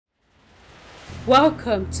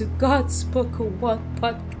Welcome to God's Spoken Word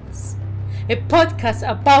Podcast, a podcast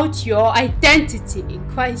about your identity in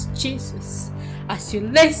Christ Jesus. As you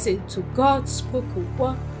listen to God's spoken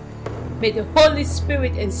word, may the Holy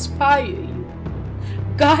Spirit inspire you,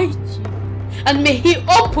 guide you, and may He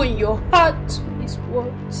open your heart to His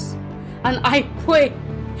words. And I pray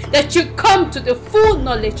that you come to the full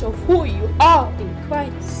knowledge of who you are in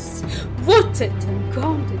Christ, rooted and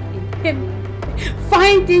grounded in Him,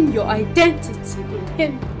 finding your identity in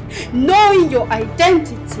Him, knowing your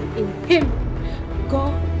identity in Him.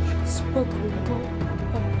 God Spoken Word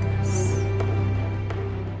Podcast.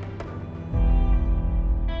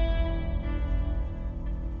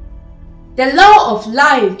 The law of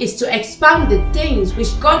life is to expand the things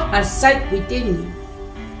which God has set within you.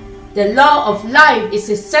 The law of life is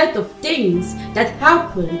a set of things that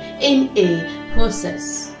happen in a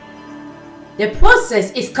process. The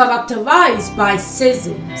process is characterized by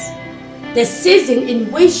seasons. The season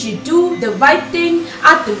in which you do the right thing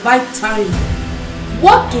at the right time,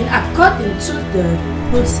 working according to the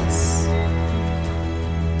process.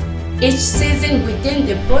 Each season within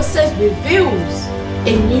the process reveals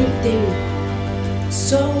a new thing.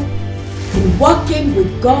 So, in working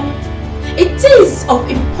with God, it is of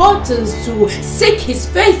importance to seek His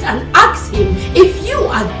face and ask Him if you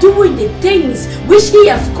are doing the things which He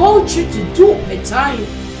has called you to do per time.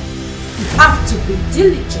 You have to be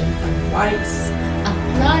diligent and wise,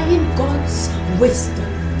 applying God's wisdom.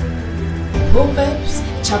 Proverbs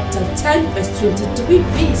chapter 10 verse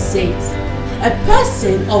 23b says, "A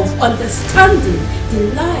person of understanding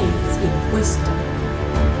delights in wisdom."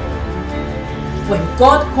 When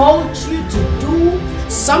God called you to do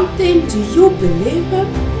something, do you believe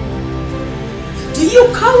Him? Do you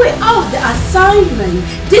carry out the assignment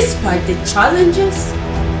despite the challenges?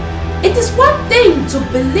 It is one thing to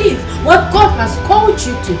believe what God has called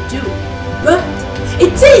you to do, but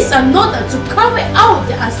it is another to carry out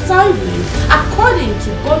the assignment according to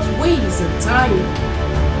God's ways and time.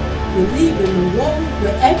 We live in a world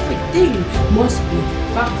where everything must be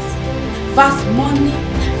fast. Fast money,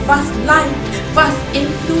 fast life, fast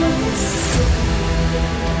influence.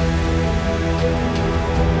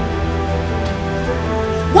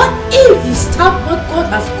 What if you start what God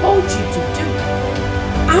has called you to do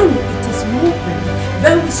and it is moving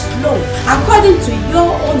very slow according to your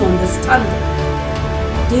own understanding?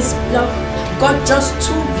 This blog got just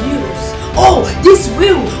 2 views. Oh, this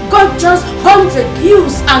reel got just 100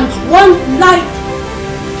 views and 1 like.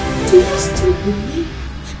 Do you still believe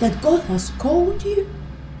that God has called you?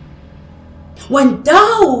 When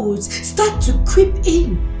doubts start to creep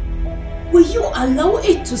in, will you allow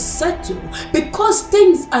it to settle because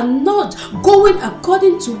things are not going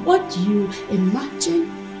according to what you imagine?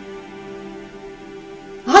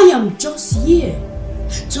 I am just here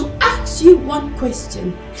to ask you one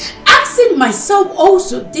question, asking myself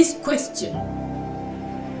also this question.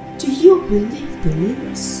 Do you believe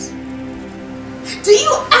believers? Do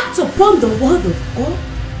you act upon the word of God?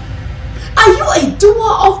 Are you a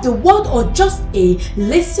doer of the word or just a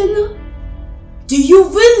listener? Do you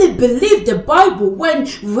really believe the Bible when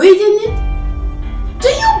reading it? Do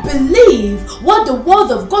you believe what the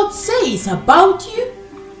Word of God says about you?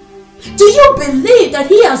 Do you believe that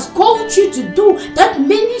He has called you to do that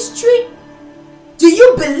ministry? Do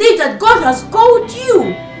you believe that God has called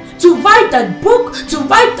you to write that book, to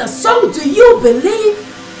write the song? Do you believe?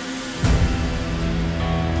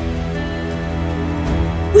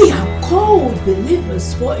 We are called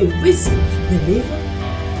believers for a reason, believer.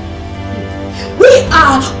 We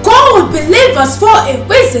are called believers for a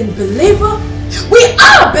reason, believer. We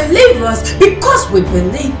are believers because we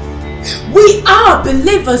believe. We are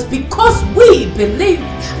believers because we believe.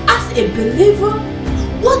 As a believer,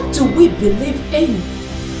 what do we believe in?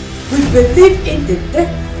 We believe in the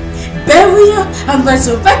death, burial, and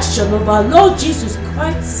resurrection of our Lord Jesus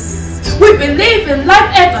Christ. We believe in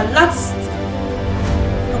life everlasting.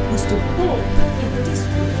 Apostle Paul in this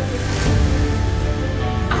way,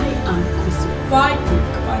 I am crucified in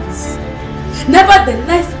Christ.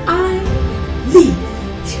 Nevertheless, I live,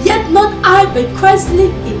 yet not I, but Christ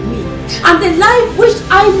live in me. And the life which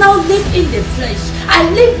I now live in the flesh, I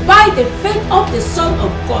live by the faith of the Son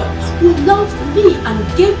of God, who loved me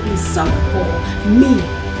and gave Himself for me.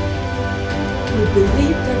 We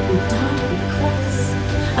believe that we died in Christ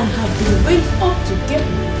and have been raised up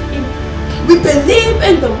together with Him. We believe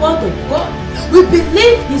in the Word of God. We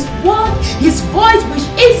believe His word, His voice, which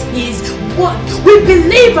is His word. We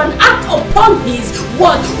believe and act upon His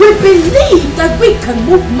word. We believe that we can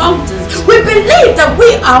move mountains. We believe that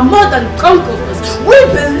we are more than conquerors. We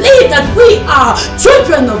believe that we are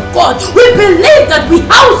children of God. We believe that we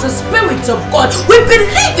house the Spirit words of God. We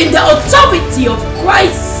believe in the authority of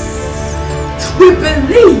Christ. We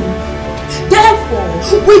believe.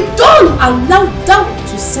 Therefore, we don't allow doubt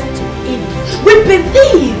to settle in. We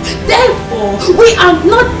believe. Therefore, we are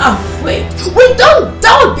not afraid. We don't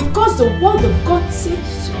doubt because the word of God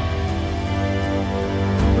says so.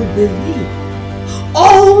 We believe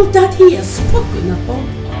all that He has spoken about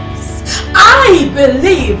us. I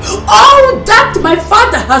believe all that my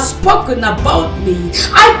Father has spoken about me.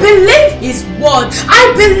 I believe His word.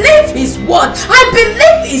 I believe His word. I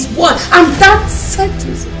believe His word. And that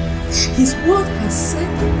settles it. His word has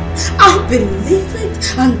said it. I believe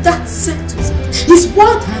it, and that settles it. His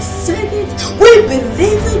word has said it. We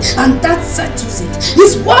believe it, and that settles it.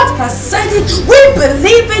 His word has said it. We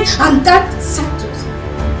believe it, and that settles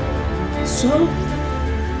it. So,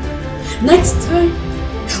 next time,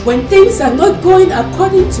 when things are not going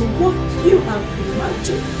according to what you have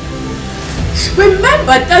imagined,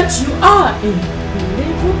 remember that you are a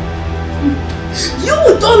believer. You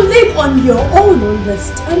don't live on your own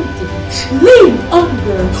understanding. Lean on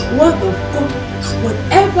the word of God.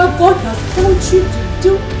 Whatever God has called you to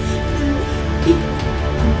do, believe it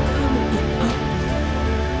and carry it out.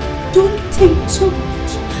 Don't think too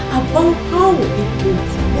much about how it will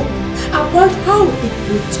work, about how it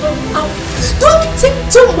will turn out. Don't think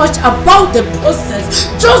too much about the process.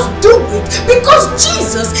 Just do it, because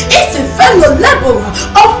Jesus is a fellow laborer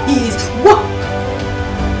of His work.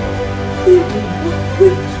 He will work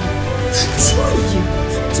with you, through you,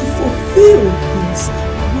 to fulfill His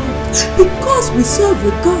word, because we serve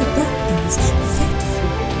a God that is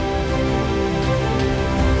faithful.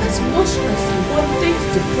 As much as you want things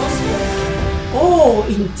to prosper, oh,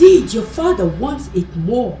 indeed, your Father wants it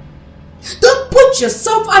more. Don't put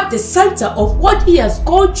yourself at the center of what He has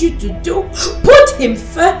called you to do. Put Him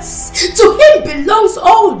first. To Him belongs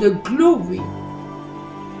all the glory.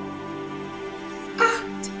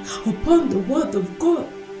 Upon the word of God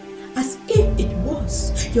as if it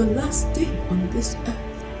was your last day on this earth.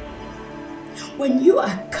 When you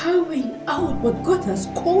are carrying out what God has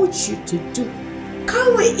called you to do,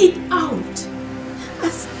 carry it out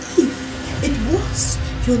as if it was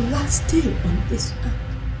your last day on this earth.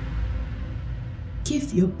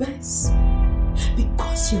 Give your best,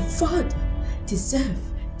 because your Father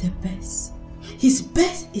deserves the best. His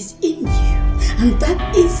best is in you, and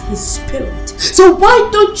that is His Spirit. So why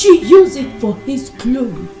don't you use it for His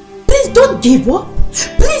glory? Please don't give up.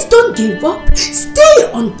 Please don't give up.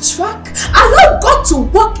 Stay on track. Allow God to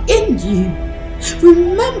work in you.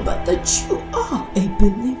 Remember that you are a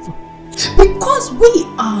believer. Because we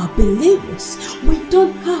are believers, we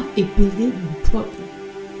don't have a believing problem.